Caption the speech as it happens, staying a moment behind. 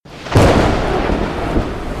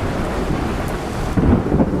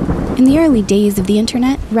In the early days of the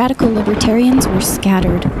internet, radical libertarians were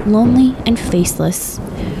scattered, lonely, and faceless.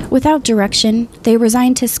 Without direction, they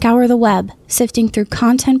resigned to scour the web, sifting through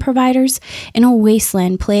content providers in a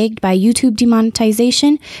wasteland plagued by YouTube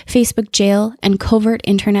demonetization, Facebook jail, and covert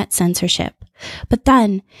internet censorship. But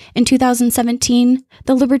then, in 2017,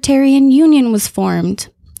 the Libertarian Union was formed.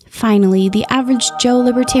 Finally, the average Joe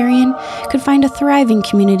libertarian could find a thriving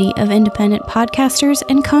community of independent podcasters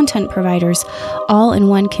and content providers, all in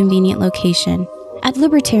one convenient location. At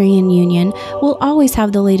Libertarian Union, we'll always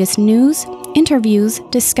have the latest news, interviews,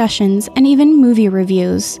 discussions, and even movie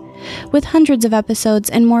reviews. With hundreds of episodes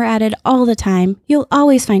and more added all the time, you'll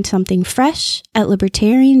always find something fresh at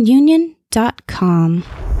libertarianunion.com.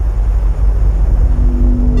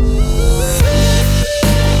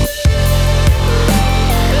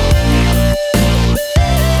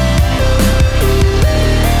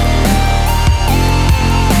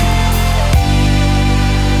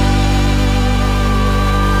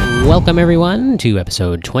 Welcome, everyone, to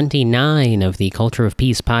episode 29 of the Culture of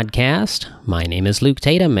Peace podcast. My name is Luke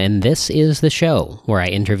Tatum, and this is the show where I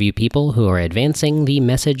interview people who are advancing the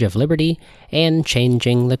message of liberty and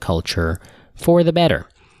changing the culture for the better.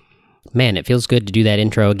 Man, it feels good to do that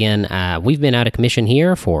intro again. We've been out of commission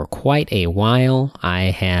here for quite a while. I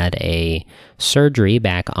had a surgery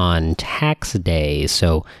back on tax day,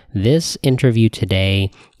 so this interview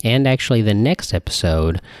today, and actually the next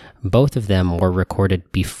episode, both of them were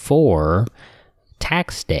recorded before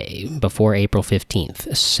tax day, before April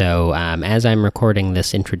 15th. So as I'm recording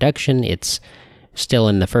this introduction, it's still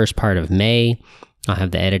in the first part of May. I'll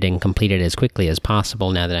have the editing completed as quickly as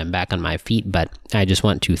possible now that I'm back on my feet, but I just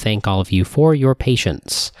want to thank all of you for your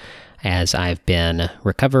patience as I've been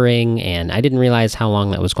recovering, and I didn't realize how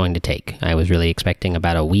long that was going to take. I was really expecting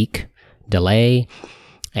about a week delay,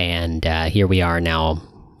 and here we are now,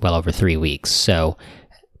 well over 3 weeks. So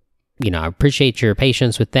I appreciate your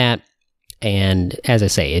patience with that. And as I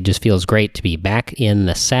say, it just feels great to be back in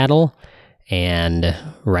the saddle and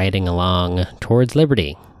riding along towards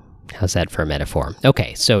liberty. How's that for a metaphor?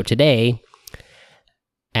 Okay, so today,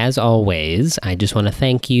 as always, I just want to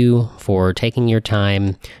thank you for taking your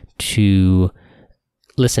time to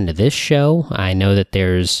listen to this show. I know that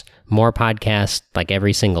there's more podcasts like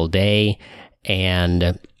every single day,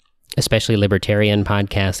 and especially libertarian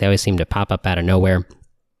podcasts, they always seem to pop up out of nowhere.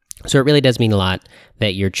 So it really does mean a lot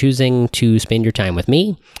that you're choosing to spend your time with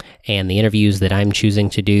me and the interviews that I'm choosing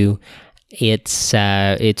to do. It's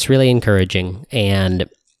really encouraging, and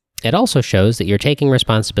it also shows that you're taking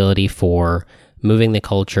responsibility for moving the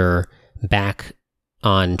culture back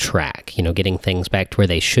on track, getting things back to where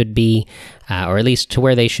they should be, or at least to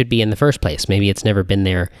where they should be in the first place. Maybe it's never been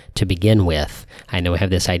there to begin with. I know we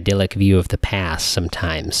have this idyllic view of the past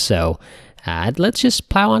sometimes, so let's just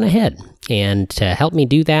plow on ahead. And to help me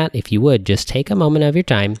do that, if you would, just take a moment of your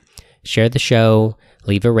time, share the show,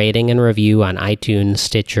 leave a rating and review on iTunes,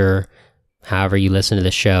 Stitcher, however you listen to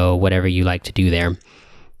the show, whatever you like to do there.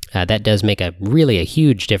 That does make a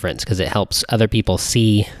huge difference because it helps other people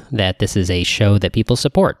see that this is a show that people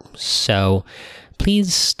support. So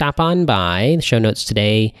please stop on by. The show notes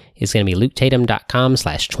today is going to be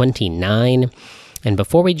luketatum.com/29. And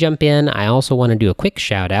before we jump in, I also want to do a quick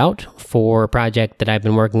shout out for a project that I've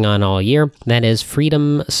been working on all year. That is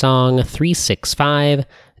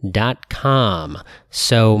freedomsong365.com.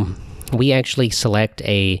 So we actually select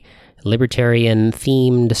a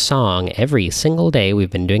libertarian-themed song every single day.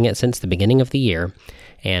 We've been doing it since the beginning of the year,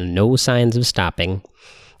 and no signs of stopping.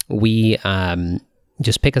 We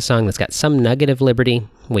just pick a song that's got some nugget of liberty.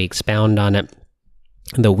 We expound on it.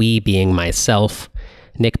 The we being myself,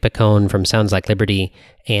 Nick Picone from Sounds Like Liberty,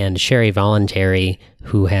 and Sherry Voluntary,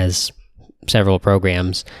 who has several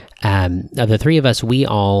programs. Of the three of us, we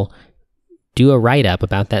all do a write-up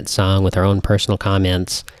about that song with our own personal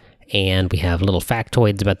comments, and we have little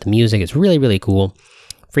factoids about the music. It's really, really cool.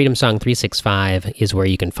 Freedom Song 365 is where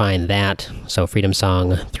you can find that, so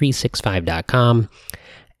freedomsong365.com.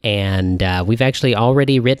 And we've actually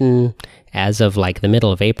already written, as of like the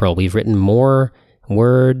middle of April, we've written more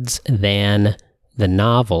words than the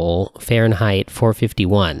novel Fahrenheit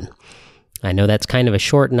 451. I know that's kind of a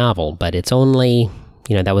short novel, but it's only,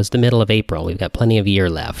 that was the middle of April. We've got plenty of year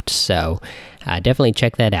left, so definitely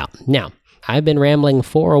check that out. Now, I've been rambling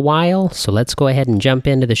for a while, so let's go ahead and jump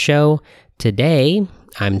into the show. Today,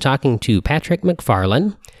 I'm talking to Patrick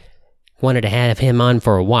McFarlane. Wanted to have him on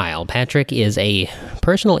for a while. Patrick is a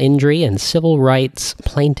personal injury and civil rights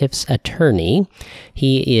plaintiff's attorney.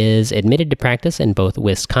 He is admitted to practice in both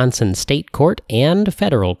Wisconsin State Court and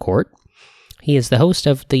Federal Court. He is the host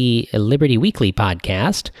of the Liberty Weekly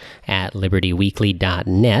podcast at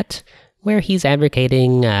libertyweekly.net. where he's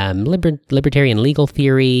advocating libertarian legal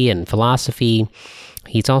theory and philosophy.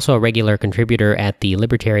 He's also a regular contributor at the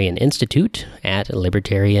Libertarian Institute at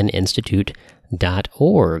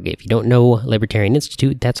libertarianinstitute.org. If you don't know Libertarian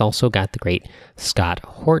Institute, that's also got the great Scott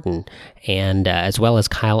Horton, and as well as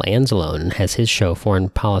Kyle Anzalone has his show Foreign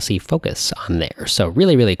Policy Focus on there. So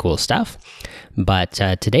really, really cool stuff. But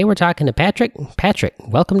today we're talking to Patrick. Patrick,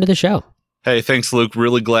 welcome to the show. Hey, thanks, Luke.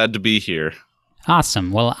 Really glad to be here.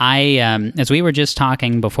 Awesome. Well, as we were just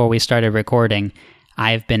talking before we started recording,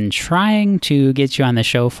 I've been trying to get you on the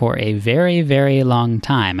show for a very, very long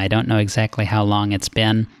time. I don't know exactly how long it's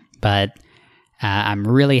been, but I'm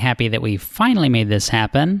really happy that we finally made this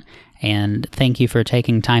happen. And thank you for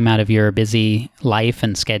taking time out of your busy life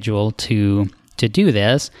and schedule to do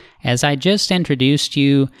this. As I just introduced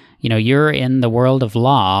you, you're in the world of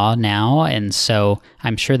law now, and so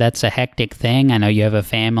I'm sure that's a hectic thing. I know you have a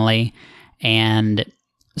family, and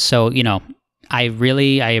so, I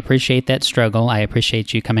appreciate that struggle. I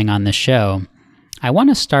appreciate you coming on the show. I want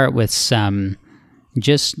to start with some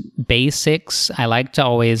just basics. I like to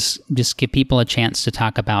always just give people a chance to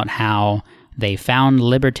talk about how they found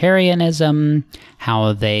libertarianism,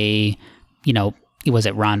 how they, was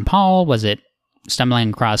it Ron Paul? Was it stumbling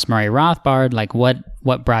across Murray Rothbard? Like what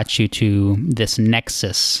brought you to this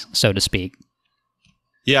nexus, so to speak?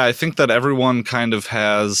 Yeah, I think that everyone kind of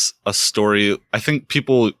has a story. I think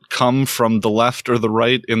people come from the left or the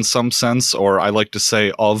right in some sense, or I like to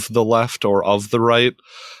say of the left or of the right.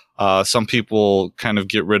 Some people kind of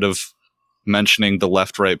get rid of mentioning the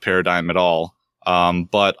left-right paradigm at all.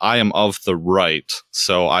 But I am of the right.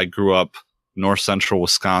 So I grew up north central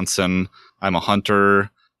Wisconsin. I'm a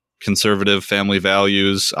hunter, conservative family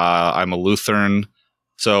values. I'm a Lutheran.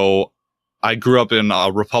 So I grew up in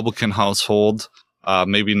a Republican household.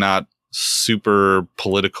 Maybe not super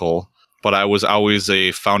political, but I was always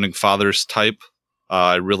a founding fathers type.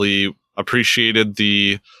 I really appreciated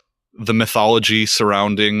the mythology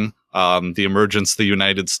surrounding the emergence of the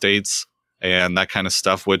United States and that kind of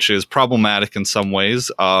stuff, which is problematic in some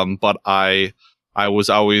ways. But I was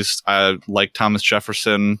always like Thomas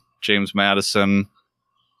Jefferson, James Madison.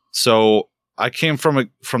 So I came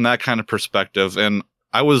from that kind of perspective, and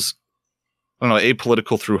I was,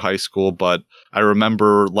 apolitical through high school, but I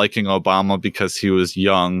remember liking Obama because he was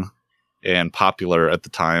young and popular at the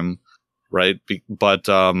time, right? But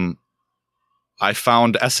I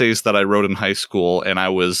found essays that I wrote in high school, and I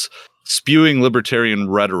was spewing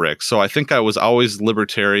libertarian rhetoric. So I think I was always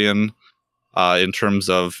libertarian in terms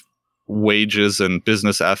of wages and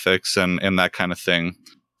business ethics and that kind of thing.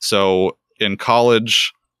 So in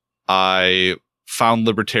college, I found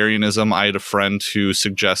libertarianism. I had a friend who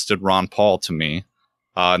suggested Ron Paul to me.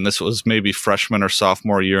 And this was maybe freshman or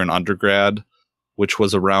sophomore year in undergrad, which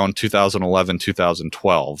was around 2011,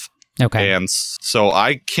 2012. Okay. And so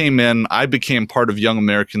I became part of Young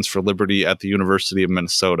Americans for Liberty at the University of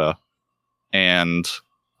Minnesota. And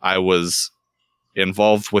I was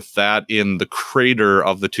involved with that in the crater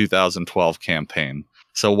of the 2012 campaign.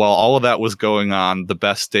 So while all of that was going on, the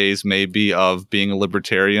best days maybe of being a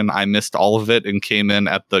libertarian, I missed all of it and came in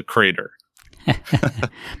at the crater.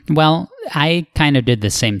 Well, I kind of did the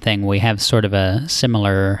same thing. We have sort of a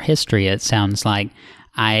similar history, it sounds like.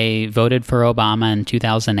 I voted for Obama in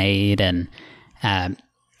 2008, and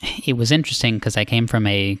it was interesting because I came from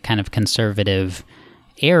a kind of conservative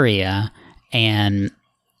area, and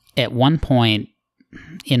at one point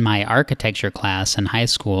in my architecture class in high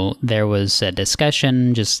school, there was a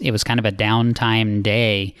discussion, it was kind of a downtime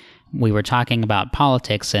day. We were talking about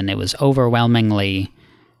politics, and it was overwhelmingly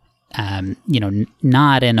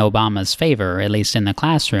not in Obama's favor, at least in the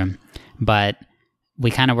classroom, but we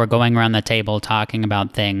kind of were going around the table talking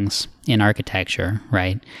about things in architecture,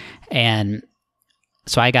 right? And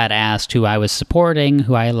so I got asked who I was supporting,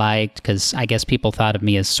 who I liked, because I guess people thought of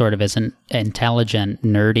me as sort of as an intelligent,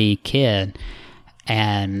 nerdy kid.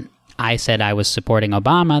 And I said I was supporting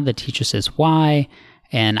Obama. The teacher says, why?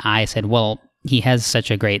 And I said, well, he has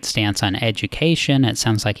such a great stance on education. It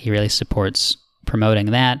sounds like he really supports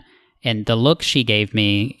promoting that. And the look she gave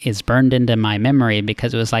me is burned into my memory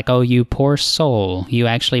because it was like, oh, you poor soul. You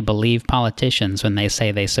actually believe politicians when they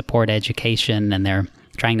say they support education and they're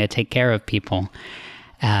trying to take care of people.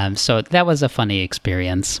 So that was a funny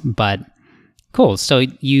experience, but cool. So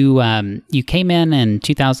you came in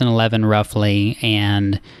 2011 roughly,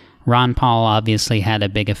 and Ron Paul obviously had a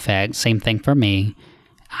big effect. Same thing for me.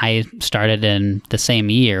 I started in the same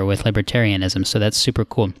year with libertarianism, so that's super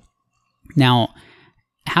cool. Now,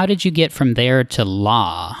 how did you get from there to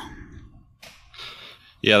law?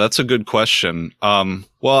 Yeah, that's a good question.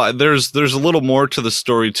 Well, there's a little more to the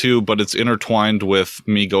story too, but it's intertwined with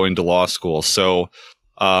me going to law school. So,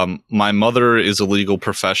 my mother is a legal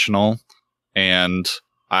professional, and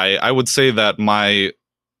I would say that my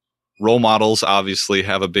role models obviously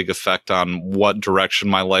have a big effect on what direction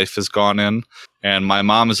my life has gone in. And my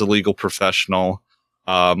mom is a legal professional.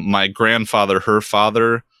 My grandfather, her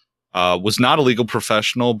father, was not a legal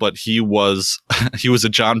professional, but he was he was a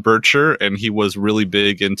John Bircher, and he was really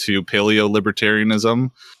big into paleo libertarianism.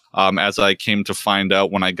 As I came to find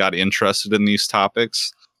out when I got interested in these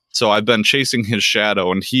topics, so I've been chasing his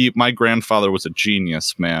shadow. And my grandfather was a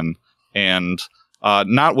genius, man, and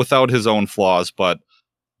not without his own flaws, but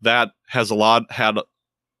that has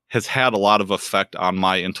had a lot of effect on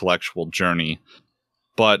my intellectual journey.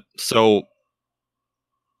 But so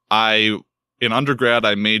in undergrad,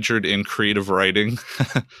 I majored in creative writing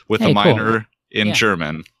with a minor in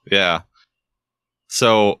German. Yeah.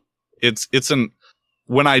 So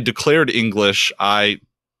when I declared English, I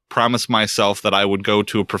promised myself that I would go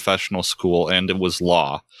to a professional school, and it was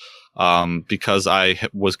law, because I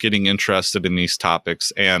was getting interested in these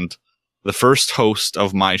topics. And the first host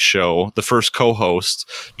of my show, the first co-host,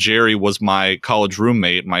 Jerry, was my college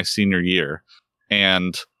roommate my senior year.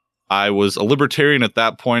 And I was a libertarian at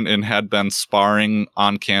that point and had been sparring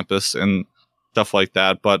on campus and stuff like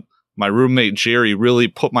that. But my roommate, Jerry, really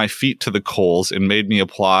put my feet to the coals and made me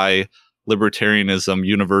apply libertarianism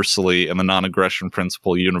universally and the non-aggression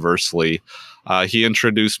principle universally. He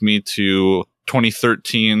introduced me to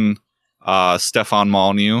 2013 Stefan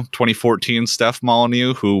Molyneux, 2014 Steph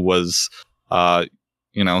Molyneux, who was,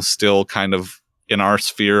 still kind of in our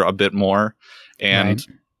sphere a bit more. And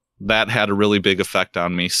that had a really big effect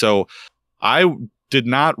on me. So I did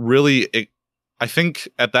not really, I think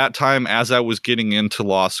at that time, as I was getting into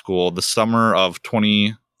law school, the summer of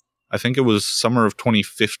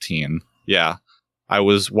 2015. Yeah. I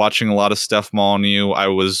was watching a lot of Steph Molyneux. I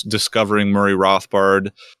was discovering Murray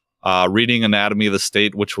Rothbard, reading Anatomy of the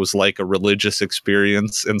State, which was like a religious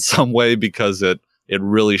experience in some way because it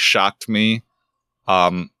really shocked me.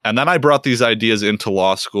 And then I brought these ideas into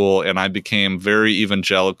law school, and I became very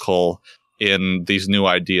evangelical in these new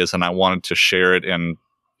ideas, and I wanted to share it in,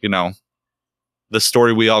 the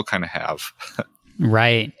story we all kind of have.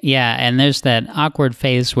 Right. Yeah. And there's that awkward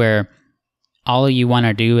phase where all you want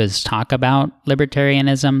to do is talk about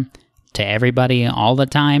libertarianism to everybody all the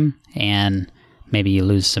time, and maybe you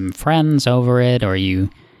lose some friends over it, or you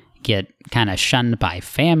get kind of shunned by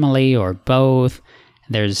family, or both.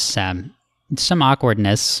 There's some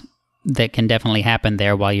awkwardness that can definitely happen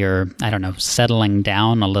there while you're, settling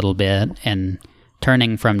down a little bit and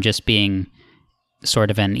turning from just being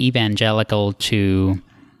sort of an evangelical to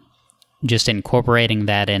just incorporating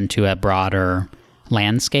that into a broader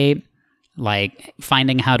landscape. Like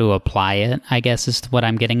finding how to apply it, I guess, is what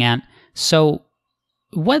I'm getting at. So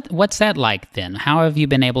what's that like then? How have you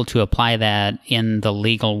been able to apply that in the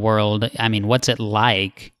legal world? I mean, what's it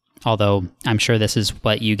like? Although I'm sure this is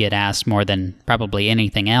what you get asked more than probably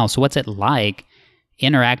anything else. What's it like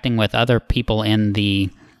interacting with other people in the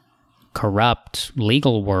corrupt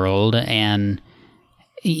legal world and,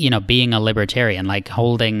 being a libertarian, like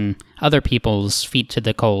holding other people's feet to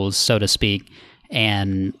the coals, so to speak,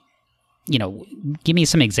 and give me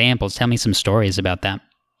some examples. Tell me some stories about that.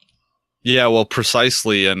 Yeah, well,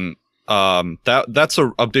 precisely. And that's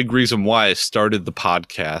a big reason why I started the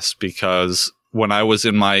podcast, because when I was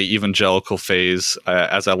in my evangelical phase,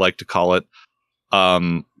 as I like to call it,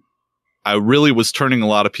 I really was turning a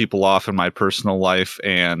lot of people off in my personal life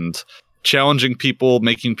and challenging people,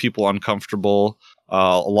 making people uncomfortable,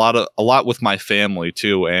 a lot with my family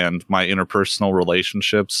too, and my interpersonal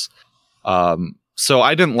relationships. So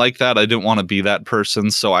I didn't like that. I didn't want to be that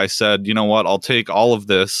person. So I said, you know what, I'll take all of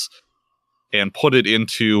this and put it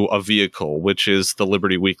into a vehicle, which is the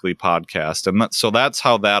Liberty Weekly podcast. And so that's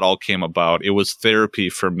how that all came about. It was therapy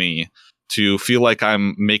for me to feel like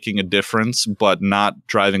I'm making a difference, but not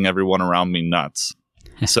driving everyone around me nuts.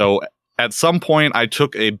 So at some point, I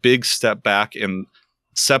took a big step back and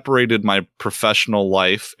separated my professional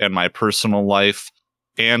life and my personal life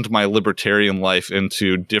and my libertarian life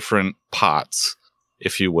into different pots,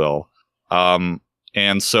 if you will.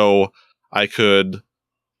 And so I could...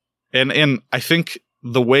 And I think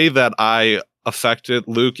the way that I affected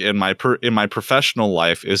Luke in my professional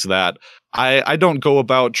life is that I don't go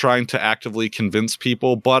about trying to actively convince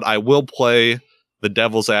people, but I will play the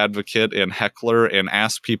devil's advocate and heckler and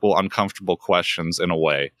ask people uncomfortable questions in a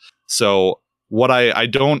way. So I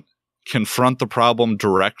don't confront the problem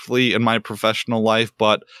directly in my professional life,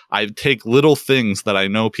 but I take little things that I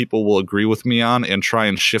know people will agree with me on and try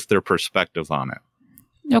and shift their perspective on it.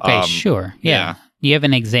 Okay, sure. Yeah. Do you have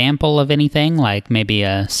an example of anything, like maybe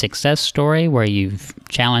a success story where you've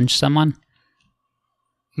challenged someone?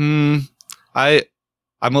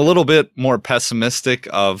 I'm a little bit more pessimistic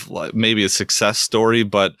of maybe a success story,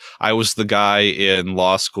 but I was the guy in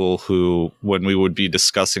law school who, when we would be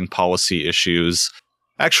discussing policy issues,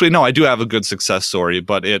 actually, no, I do have a good success story,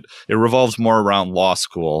 but it revolves more around law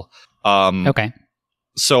school. Okay.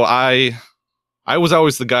 So I was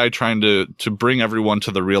always the guy trying to bring everyone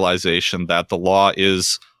to the realization that the law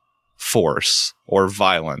is force or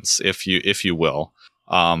violence, if you will.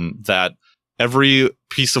 That every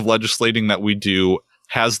piece of legislating that we do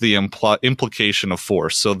has the implication of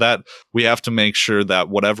force, so that we have to make sure that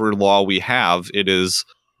whatever law we have, it is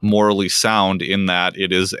morally sound in that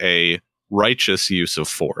it is a righteous use of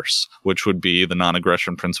force, which would be the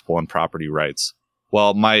non-aggression principle and property rights.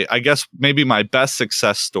 Well, I guess maybe my best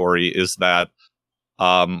success story is that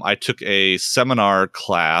I took a seminar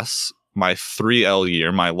class my 3L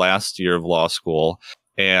year, my last year of law school,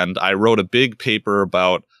 and I wrote a big paper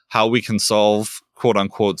about how we can quote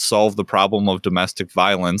unquote, solve the problem of domestic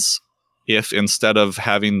violence if instead of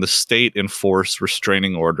having the state enforce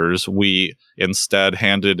restraining orders, we instead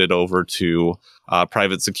handed it over to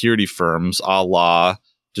private security firms a la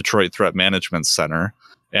Detroit Threat Management Center.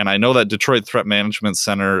 And I know that Detroit Threat Management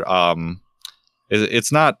Center,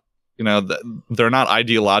 it's not, they're not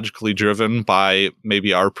ideologically driven by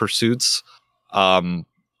maybe our pursuits.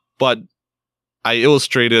 But I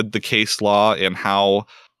illustrated the case law and how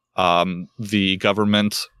the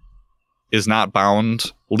government is not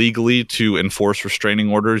bound legally to enforce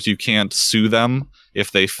restraining orders. You can't sue them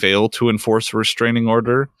if they fail to enforce a restraining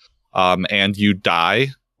order, and you die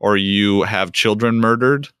or you have children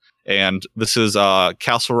murdered. And this is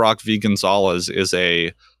Castle Rock v. Gonzalez is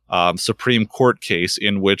a Supreme Court case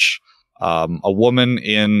in which a woman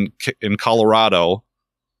in Colorado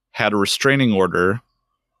had a restraining order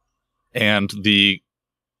and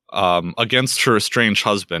against her estranged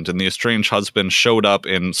husband, and the estranged husband showed up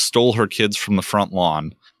and stole her kids from the front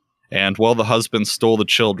lawn. And while the husband stole the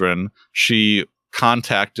children, she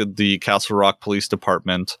contacted the Castle Rock Police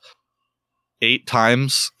Department 8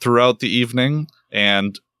 times throughout the evening,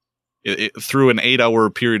 and through an 8-hour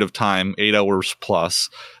period of time, 8 hours plus,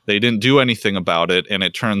 they didn't do anything about it. And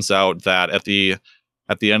it turns out that at the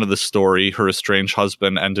end of the story, her estranged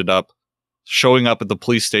husband ended up showing up at the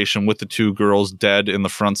police station with the 2 girls dead in the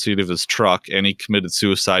front seat of his truck, and he committed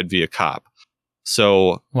suicide via cop.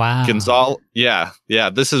 So wow,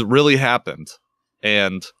 this has really happened.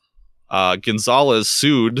 And Gonzalez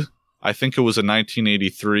sued, I think it was in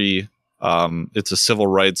 1983. It's a civil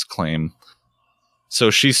rights claim. So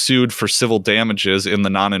she sued for civil damages in the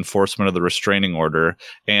non-enforcement of the restraining order.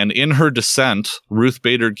 And in her dissent, Ruth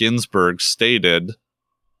Bader Ginsburg stated,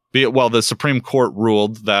 the Supreme Court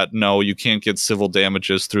ruled that no, you can't get civil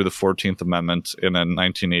damages through the 14th Amendment in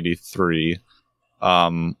 1983.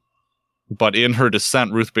 But in her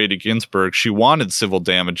dissent, Ruth Bader Ginsburg, she wanted civil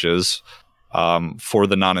damages for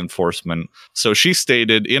the non-enforcement. So she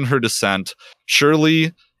stated in her dissent,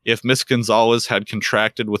 surely if Miss Gonzalez had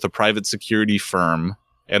contracted with a private security firm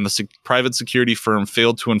and the private security firm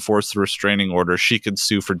failed to enforce the restraining order, she could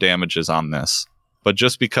sue for damages on this. But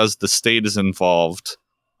just because the state is involved,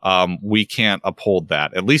 we can't uphold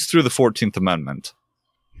that, at least through the 14th Amendment.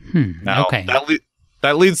 Now, okay.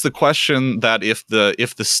 That leads the question that if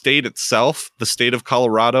the state itself, the state of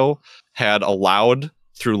Colorado, had allowed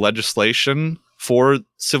through legislation for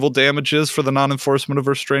civil damages for the non-enforcement of a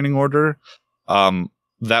restraining order,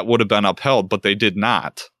 that would have been upheld, but they did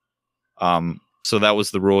not. So that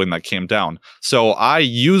was the ruling that came down. So I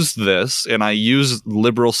used this, and I used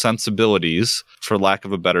liberal sensibilities, for lack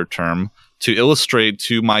of a better term, to illustrate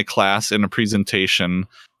to my class in a presentation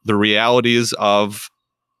the realities of,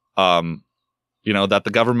 that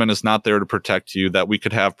the government is not there to protect you, that we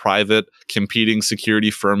could have private competing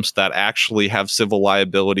security firms that actually have civil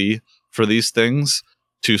liability for these things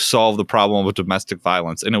to solve the problem of domestic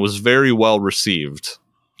violence. And it was very well received.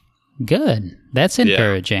 Good. That's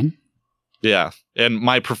encouraging. Yeah. And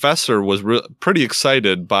my professor was pretty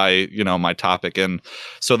excited by, my topic. And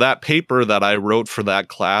so that paper that I wrote for that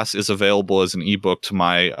class is available as an ebook to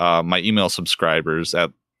my email subscribers at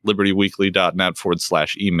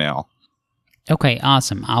libertyweekly.net/email. Okay,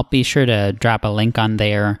 awesome. I'll be sure to drop a link on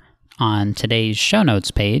there on today's show notes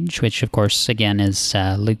page, which of course, again, is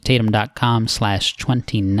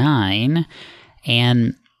luketatum.com/29.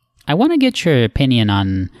 And I want to get your opinion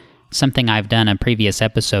on something I've done a previous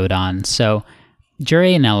episode on. So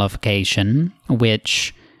jury nullification,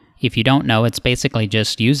 which, if you don't know, it's basically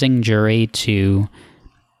just using jury to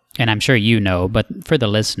and I'm sure you know, but for the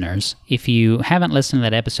listeners, if you haven't listened to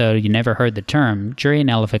that episode, you never heard the term, jury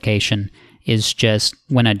nullification is just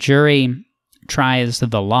when a jury tries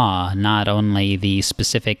the law, not only the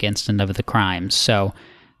specific instant of the crime. So,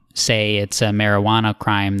 say it's a marijuana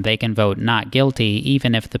crime, they can vote not guilty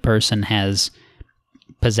even if the person has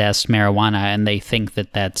possessed marijuana and they think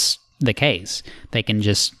that that's the case. They can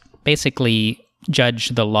just basically judge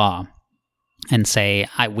the law and say,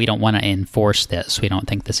 we don't want to enforce this. We don't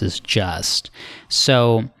think this is just.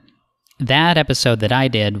 So that episode that I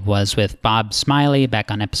did was with Bob Smiley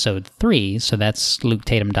back on episode 3. So that's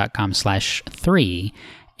luketatum.com/3.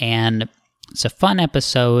 And it's a fun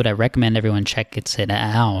episode. I recommend everyone checks it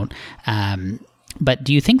out. But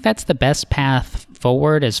do you think that's the best path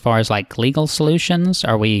forward as far as like legal solutions?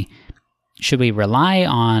 Should we rely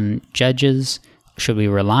on judges? Should we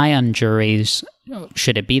rely on juries?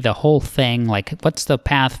 Should it be the whole thing? Like, what's the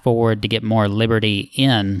path forward to get more liberty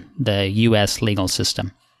in the U.S. legal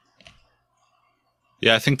system?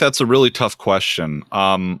 Yeah, I think that's a really tough question.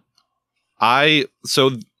 I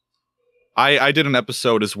did an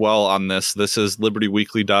episode as well on this. This is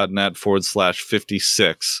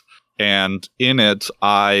libertyweekly.net/56. And in it,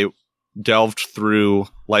 I delved through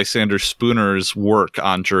Lysander Spooner's work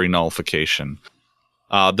on jury nullification.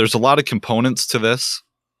 There's a lot of components to this.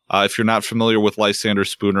 If you're not familiar with Lysander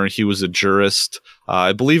Spooner, he was a jurist,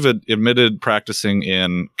 I believe admitted practicing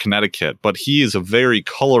in Connecticut, but he is a very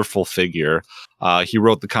colorful figure. He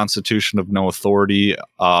wrote the Constitution of No Authority,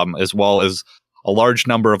 as well as a large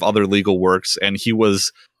number of other legal works, and he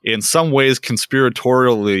was in some ways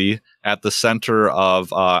conspiratorially at the center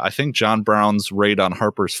of, I think, John Brown's raid on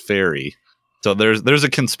Harper's Ferry. So there's a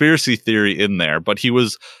conspiracy theory in there, but he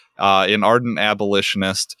was an ardent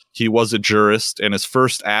abolitionist. He was a jurist, and his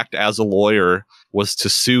first act as a lawyer was to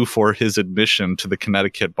sue for his admission to the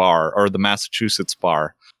Connecticut bar, or the Massachusetts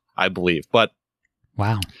bar, I believe. But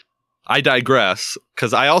wow, I digress,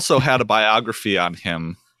 because I also had a biography on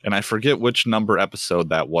him, and I forget which number episode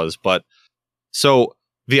that was. But so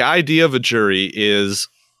the idea of a jury is,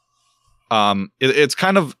 it's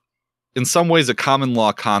kind of, in some ways, a common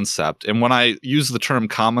law concept. And when I use the term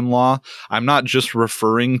common law, I'm not just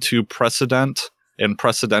referring to precedent and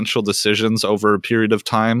precedential decisions over a period of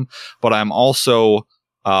time, but I'm also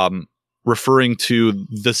referring to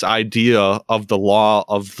this idea of the law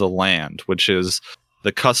of the land, which is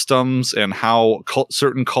the customs and how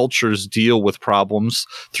certain cultures deal with problems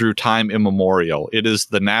through time immemorial. It is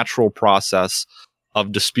the natural process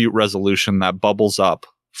of dispute resolution that bubbles up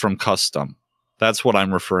from custom. That's what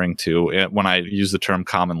I'm referring to when I use the term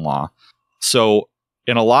common law. So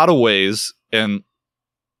in a lot of ways, in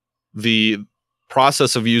the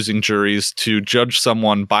process of using juries to judge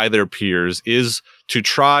someone by their peers is to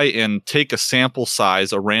try and take a sample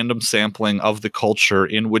size, a random sampling of the culture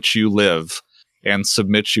in which you live, and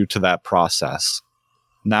submit you to that process.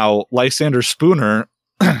 Now, Lysander Spooner,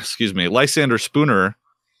 Lysander Spooner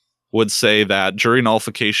would say that jury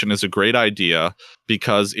nullification is a great idea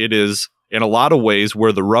because it is, in a lot of ways,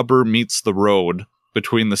 where the rubber meets the road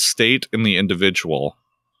between the state and the individual.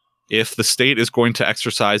 If the state is going to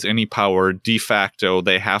exercise any power, de facto,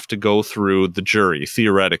 they have to go through the jury,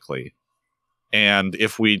 theoretically. And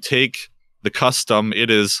if we take the custom, it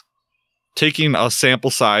is taking a sample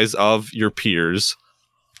size of your peers,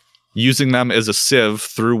 using them as a sieve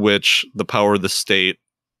through which the power of the state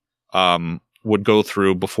would go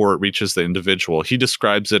through before it reaches the individual. He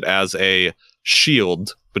describes it as a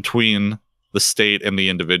shield between the state and the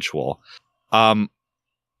individual.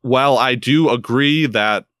 While I do agree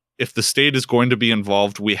that if the state is going to be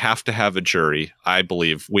involved, we have to have a jury, I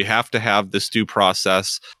believe. We have to have this due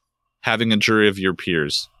process, having a jury of your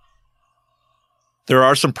peers. There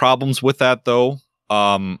are some problems with that, though.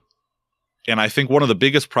 And I think one of the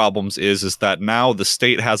biggest problems is that now the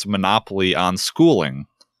state has a monopoly on schooling.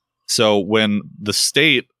 So when the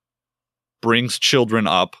state brings children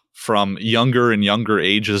up from younger and younger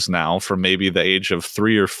ages now, from maybe the age of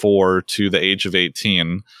 3 or 4 to the age of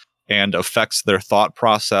 18, and affects their thought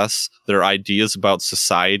process, their ideas about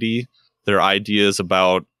society, their ideas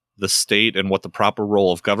about the state and what the proper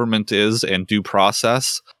role of government is and due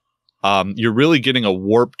process, you're really getting a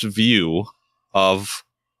warped view of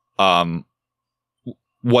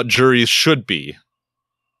what juries should be.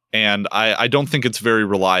 And I don't think it's very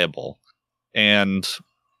reliable. And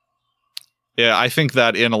yeah, I think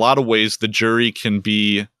that in a lot of ways, the jury can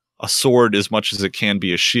be a sword as much as it can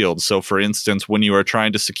be a shield. So, for instance, when you are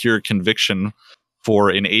trying to secure conviction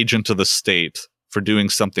for an agent of the state for doing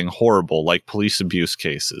something horrible, like police abuse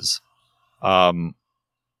cases,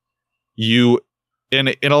 you,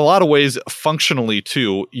 in a lot of ways, functionally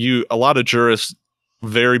too, a lot of jurists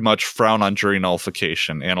very much frown on jury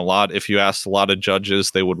nullification. And if you asked a lot of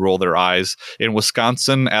judges, they would roll their eyes. In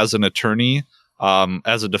Wisconsin, as an attorney,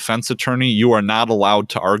 as a defense attorney, you are not allowed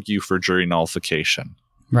to argue for jury nullification.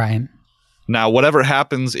 Right. Now, whatever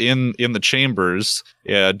happens in the chambers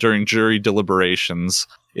during jury deliberations,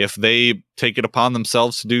 if they take it upon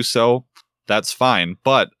themselves to do so, that's fine.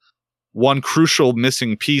 But one crucial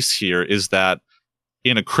missing piece here is that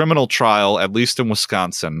in a criminal trial, at least in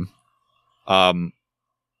Wisconsin,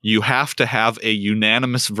 you have to have a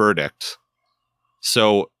unanimous verdict.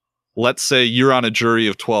 So let's say you're on a jury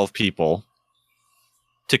of 12 people.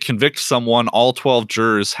 To convict someone, all 12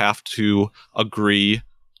 jurors have to agree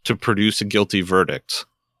to produce a guilty verdict.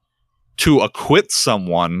 To acquit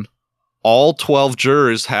someone, all 12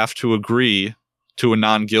 jurors have to agree to a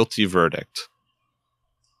non-guilty verdict.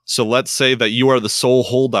 So let's say that you are the sole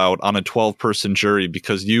holdout on a 12-person jury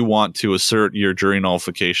because you want to assert your jury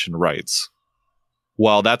nullification rights.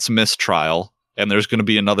 Well, that's a mistrial, and there's going to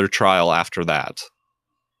be another trial after that.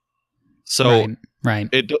 So right.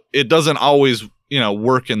 It doesn't always,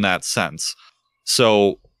 work in that sense.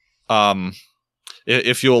 So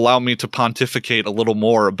if you allow me to pontificate a little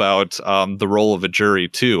more about the role of a jury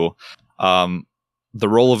too, the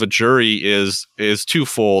role of a jury is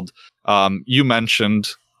twofold. You mentioned,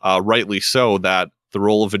 rightly so, that the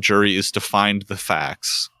role of a jury is to find the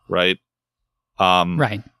facts, right?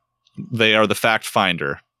 Right. They are the fact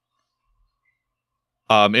finder.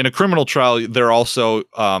 In a criminal trial, they're also,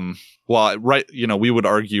 we would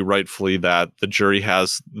argue rightfully that the jury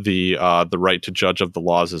has the right to judge of the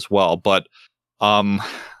laws as well. But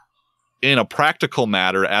in a practical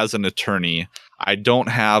matter, as an attorney, I don't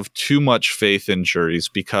have too much faith in juries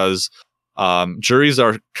because juries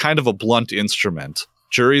are kind of a blunt instrument.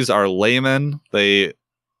 Juries are laymen. They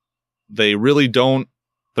really don't.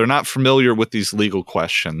 They're not familiar with these legal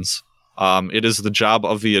questions. It is the job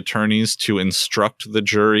of the attorneys to instruct the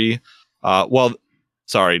jury. The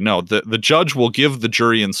judge will give the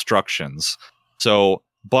jury instructions.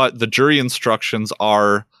 But the jury instructions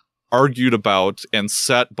are argued about and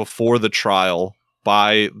set before the trial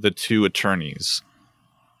by the two attorneys.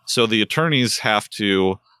 So the attorneys have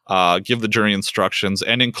to give the jury instructions.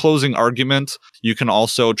 And in closing argument, you can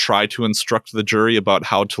also try to instruct the jury about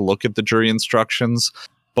how to look at the jury instructions.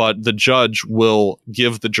 But the judge will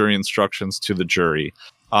give the jury instructions to the jury.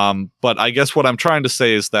 But I guess what I'm trying to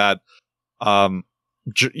say is that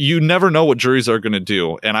you never know what juries are going to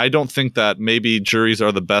do. And I don't think that maybe juries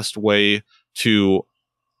are the best way to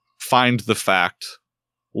find the fact.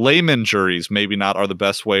 Layman juries maybe not are the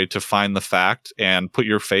best way to find the fact and put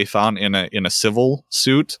your faith on in a civil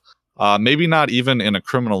suit. Maybe not even in a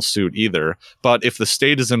criminal suit either. But if the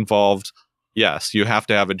state is involved, yes, you have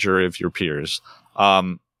to have a jury of your peers.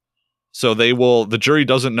 So the jury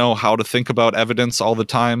doesn't know how to think about evidence all the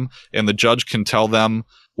time, and the judge can tell them,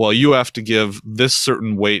 well, you have to give this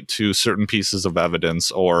certain weight to certain pieces of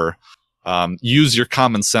evidence, or use your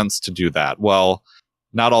common sense to do that. Well,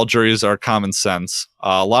 not all juries are common sense.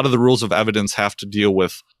 A lot of the rules of evidence have to deal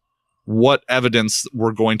with what evidence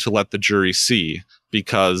we're going to let the jury see,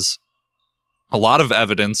 because a lot of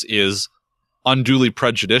evidence is unduly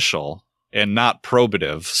prejudicial and not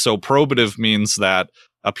probative. So probative means that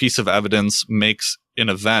a piece of evidence makes an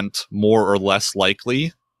event more or less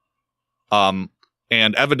likely. And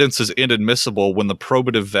evidence is inadmissible when the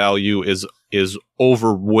probative value is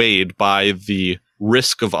overweighed by the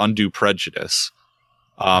risk of undue prejudice.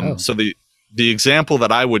 So the example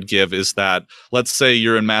that I would give is that, let's say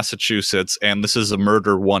you're in Massachusetts and this is a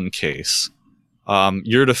murder one case.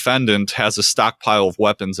 Your defendant has a stockpile of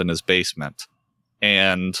weapons in his basement,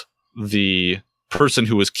 and the person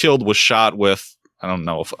who was killed was shot with, I don't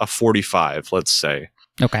know, a 45, let's say.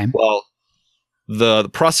 Okay. Well, the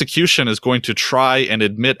prosecution is going to try and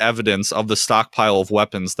admit evidence of the stockpile of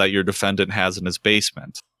weapons that your defendant has in his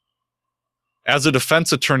basement. As a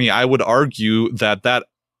defense attorney, I would argue that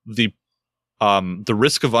the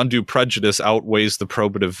risk of undue prejudice outweighs the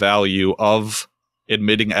probative value of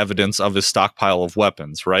admitting evidence of his stockpile of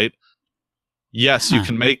weapons, right? Yes, you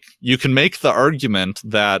can make the argument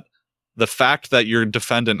that the fact that your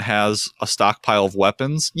defendant has a stockpile of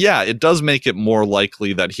weapons, yeah, it does make it more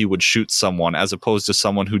likely that he would shoot someone as opposed to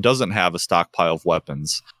someone who doesn't have a stockpile of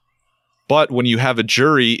weapons. But when you have a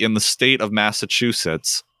jury in the state of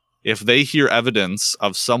Massachusetts, if they hear evidence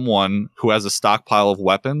of someone who has a stockpile of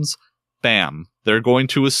weapons, bam, they're going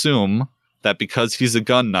to assume that because he's a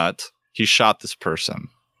gun nut, he shot this person.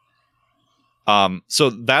 So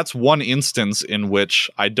that's one instance in which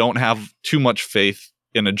I don't have too much faith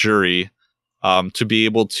in a jury to be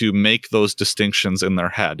able to make those distinctions in their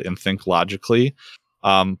head and think logically.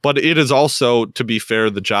 But it is also, to be fair,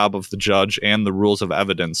 the job of the judge and the rules of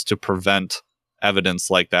evidence to prevent evidence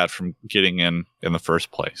like that from getting in the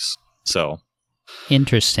first place. So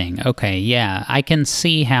interesting. Okay, yeah, I can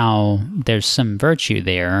see how there's some virtue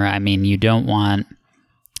there. I mean, you don't want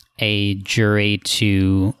a jury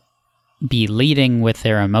to be leading with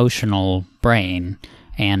their emotional brain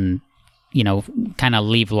and, kind of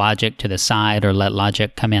leave logic to the side or let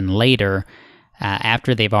logic come in later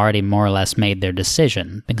after they've already more or less made their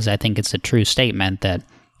decision. Because I think it's a true statement that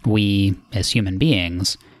we, as human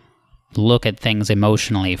beings, look at things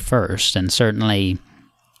emotionally first. And certainly,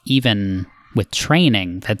 even with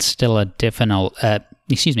training, that's still a difficult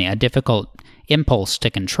impulse to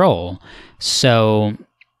control. So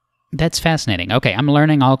that's fascinating. Okay, I'm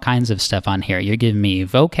learning all kinds of stuff on here. You're giving me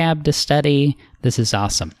vocab to study. This is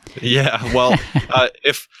awesome. Yeah, well,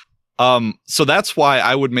 so that's why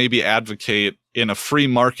I would maybe advocate in a free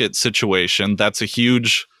market situation. That's a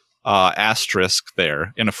huge asterisk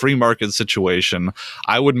there. In a free market situation,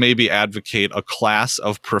 I would maybe advocate a class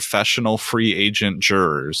of professional free agent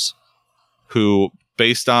jurors who,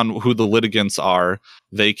 based on who the litigants are,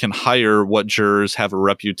 they can hire what jurors have a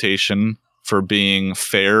reputation for being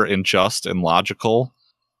fair and just and logical.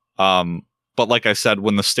 But like I said,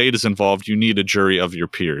 when the state is involved, you need a jury of your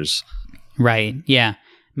peers. Right, yeah.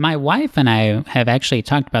 My wife and I have actually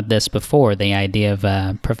talked about this before, the idea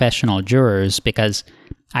of professional jurors, because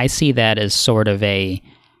I see that as sort of a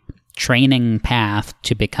training path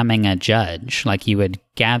to becoming a judge. Like you would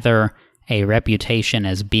gather a reputation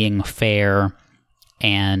as being fair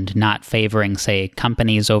and not favoring, say,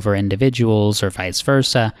 companies over individuals or vice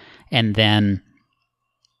versa. And then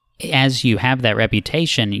as you have that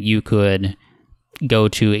reputation, you could go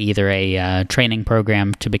to either a training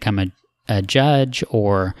program to become a judge,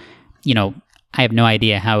 or, I have no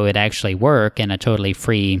idea how it would actually work in a totally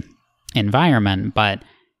free environment, but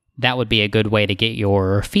that would be a good way to get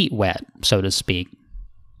your feet wet, so to speak.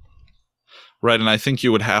 Right, and I think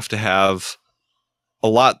you would have to have a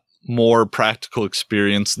lot more practical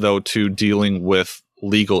experience, though, to dealing with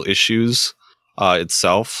legal issues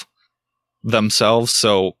themselves.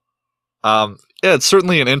 So, yeah, it's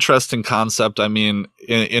certainly an interesting concept. I mean,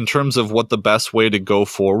 in terms of what the best way to go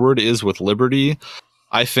forward is with liberty,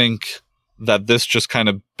 I think that this just kind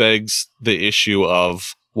of begs the issue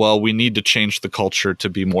of, well, we need to change the culture to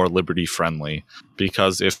be more liberty friendly,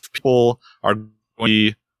 because if people are going to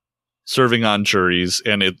be serving on juries,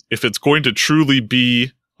 and if it's going to truly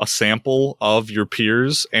be a sample of your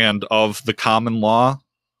peers and of the common law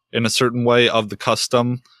in a certain way, of the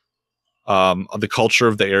custom, of the culture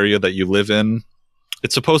of the area that you live in,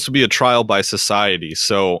 it's supposed to be a trial by society.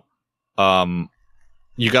 So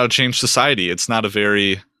you got to change society. It's not a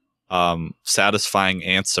very satisfying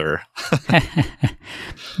answer.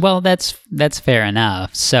 Well, that's fair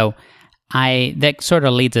enough. So that sort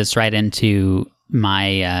of leads us right into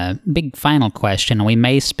my big final question. We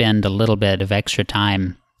may spend a little bit of extra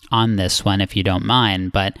time on this one if you don't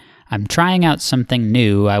mind, but I'm trying out something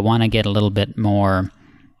new. I want to get a little bit more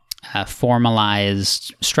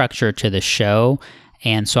formalized structure to the show.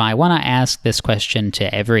 And so I want to ask this question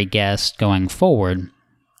to every guest going forward.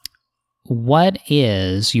 What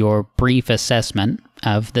is your brief assessment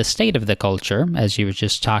of the state of the culture, as you were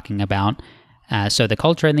just talking about? So the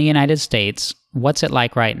culture in the United States, what's it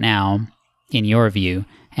like right now, in your view?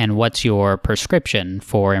 And what's your prescription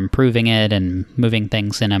for improving it and moving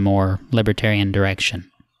things in a more libertarian direction?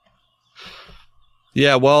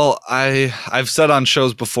 Yeah, well, I've said on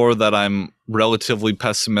shows before that I'm relatively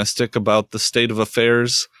pessimistic about the state of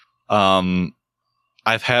affairs.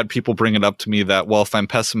 I've had people bring it up to me that, well, if I'm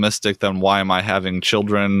pessimistic, then why am I having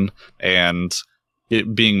children and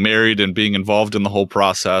being married and being involved in the whole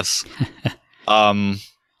process? I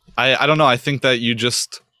don't know. I think that you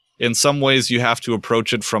just, in some ways, you have to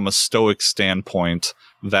approach it from a stoic standpoint.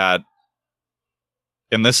 That,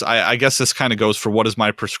 and this, I guess this kind of goes for what is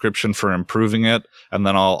my prescription for improving it, and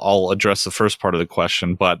then I'll address the first part of the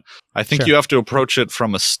question. But I think you have to approach it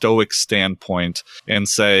from a stoic standpoint and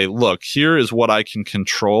say, look, here is what I can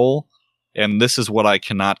control, and this is what I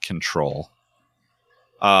cannot control.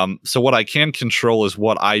 So what I can control is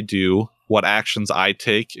what I do, what actions I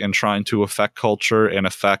take in trying to affect culture and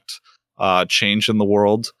affect change in the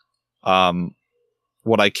world.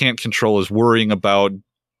 What I can't control is worrying about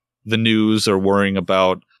the news or worrying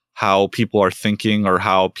about how people are thinking or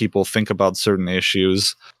how people think about certain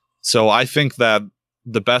issues. So I think that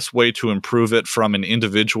the best way to improve it from an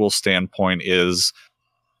individual standpoint is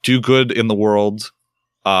do good in the world,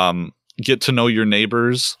 get to know your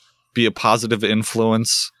neighbors, be a positive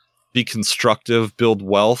influence, be constructive, build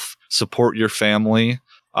wealth, support your family,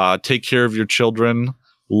 take care of your children,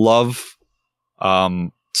 love.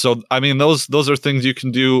 So I mean, those are things you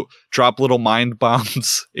can do. Drop little mind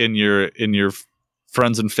bombs in your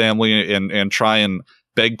friends and family, and try and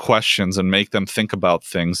beg questions and make them think about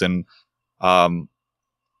things. And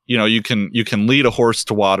you can lead a horse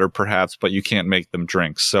to water perhaps, but you can't make them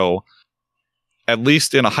drink. So at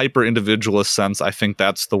least in a hyper individualist sense, I think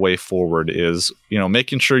that's the way forward, is,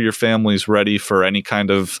 making sure your family's ready for any kind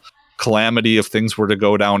of calamity if things were to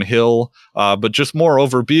go downhill. But just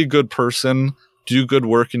moreover, be a good person, do good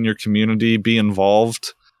work in your community, be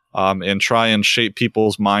involved, and try and shape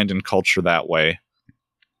people's mind and culture that way.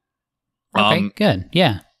 Okay, good.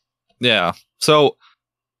 Yeah. Yeah. So,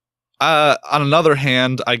 on another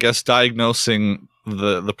hand, I guess diagnosing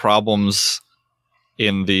the problems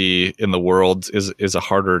in the world is a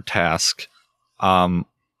harder task. I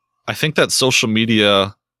think that social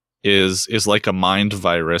media is like a mind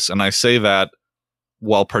virus, and I say that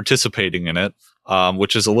while participating in it,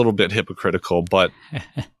 which is a little bit hypocritical, but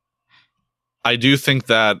I do think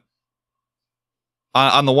that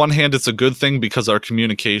on the one hand, it's a good thing because our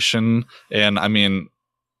communication, and I mean,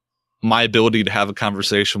 my ability to have a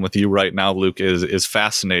conversation with you right now, Luke, is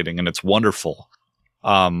fascinating and it's wonderful.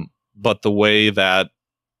 But the way that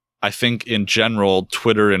I think in general,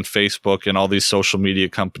 Twitter and Facebook and all these social media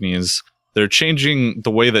companies, they're changing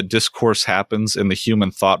the way that discourse happens and the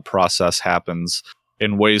human thought process happens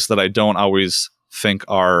in ways that I don't always think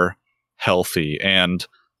are healthy. And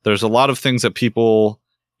there's a lot of things that people,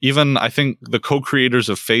 even I think the co-creators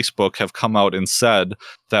of Facebook, have come out and said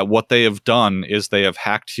that what they have done is they have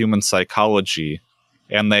hacked human psychology,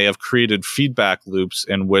 and they have created feedback loops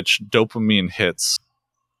in which dopamine hits.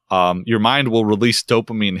 Your mind will release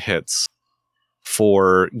dopamine hits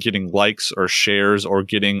for getting likes or shares or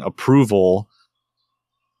getting approval,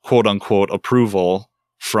 quote unquote approval,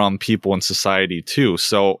 from people in society too.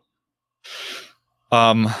 So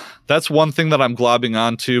that's one thing that I'm globbing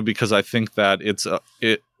onto, because I think that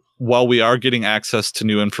while we are getting access to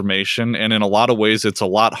new information, and in a lot of ways it's a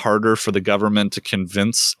lot harder for the government to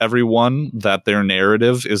convince everyone that their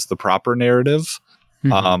narrative is the proper narrative,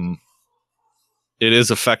 it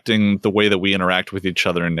is affecting the way that we interact with each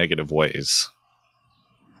other in negative ways.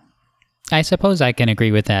 I suppose I can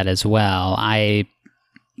agree with that as well. I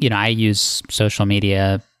use social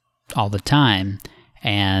media all the time,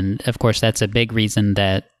 and of course that's a big reason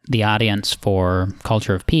that the audience for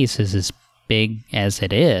Culture of Peace is as big as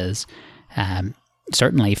it is.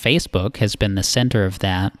 Certainly Facebook has been the center of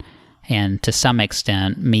that, and to some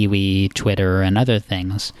extent MeWe, Twitter, and other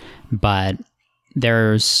things. But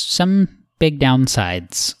there's some big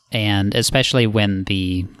downsides, and especially when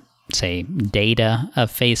the, say, data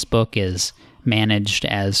of Facebook is managed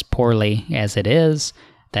as poorly as it is,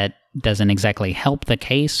 that doesn't exactly help the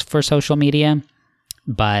case for social media.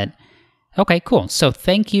 But okay, cool. So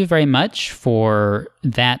thank you very much for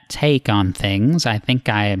that take on things. I think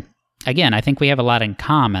we have a lot in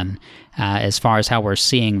common as far as how we're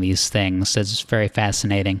seeing these things. It's very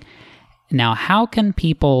fascinating. Now, how can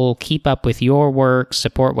people keep up with your work,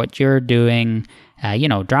 support what you're doing?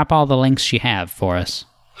 Drop all the links you have for us.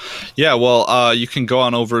 Yeah, well, you can go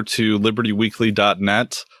on over to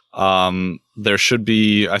libertyweekly.net. There should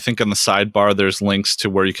be, I think in the sidebar, there's links to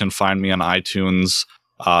where you can find me on iTunes,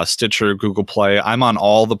 Stitcher, Google Play. I'm on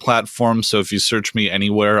all the platforms, so if you search me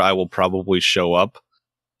anywhere, I will probably show up.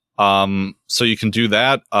 So you can do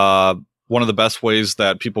that. One of the best ways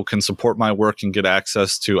that people can support my work and get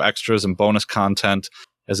access to extras and bonus content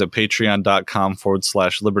is at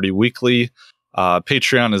patreon.com/libertyweekly.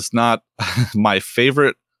 Patreon is not my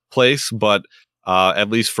favorite place, but at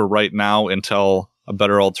least for right now, until a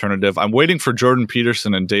better alternative. I'm waiting for Jordan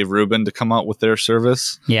Peterson and Dave Rubin to come out with their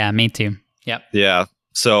service. Yeah, me too. Yep. Yeah.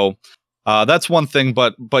 So that's one thing.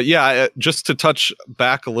 But yeah, just to touch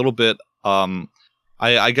back a little bit,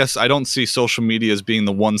 I guess I don't see social media as being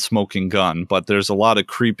the one smoking gun, but there's a lot of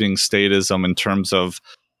creeping statism in terms of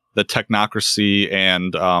the technocracy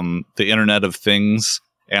and the Internet of Things.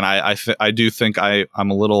 And I do think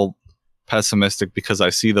I'm a little pessimistic because I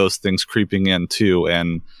see those things creeping in too.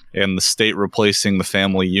 And the state replacing the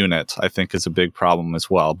family unit, I think, is a big problem as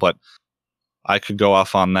well. But I could go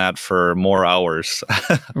off on that for more hours.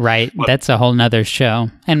 Right. That's a whole nother show.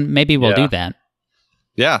 And maybe we'll do that.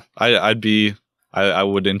 Yeah, I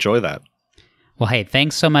would enjoy that. Well, hey,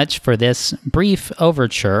 thanks so much for this brief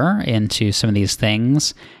overture into some of these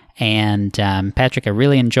things. And Patrick, I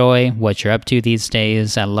really enjoy what you're up to these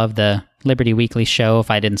days. I love the Liberty Weekly show,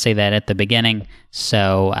 if I didn't say that at the beginning.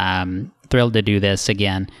 So thrilled to do this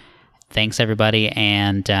again. Thanks, everybody.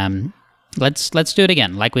 And let's do it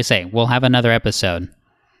again. Like we say, we'll have another episode.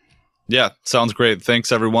 Yeah, sounds great.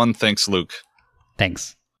 Thanks, everyone. Thanks, Luke.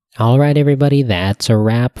 Thanks. All right, everybody, that's a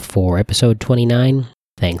wrap for episode 29.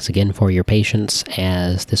 Thanks again for your patience,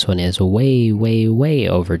 as this one is way, way, way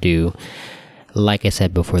overdue, like I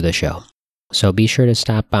said before the show. So be sure to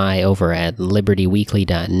stop by over at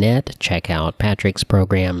libertyweekly.net, check out Patrick's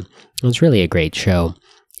program. It's really a great show.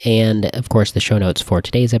 And, of course, the show notes for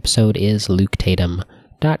today's episode is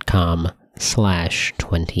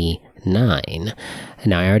luketatum.com/29.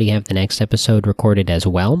 Now, I already have the next episode recorded as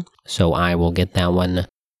well, so I will get that one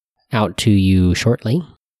out to you shortly.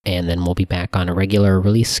 And then we'll be back on a regular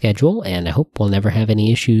release schedule, and I hope we'll never have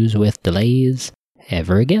any issues with delays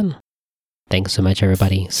ever again. Thanks so much,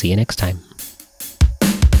 everybody. See you next time.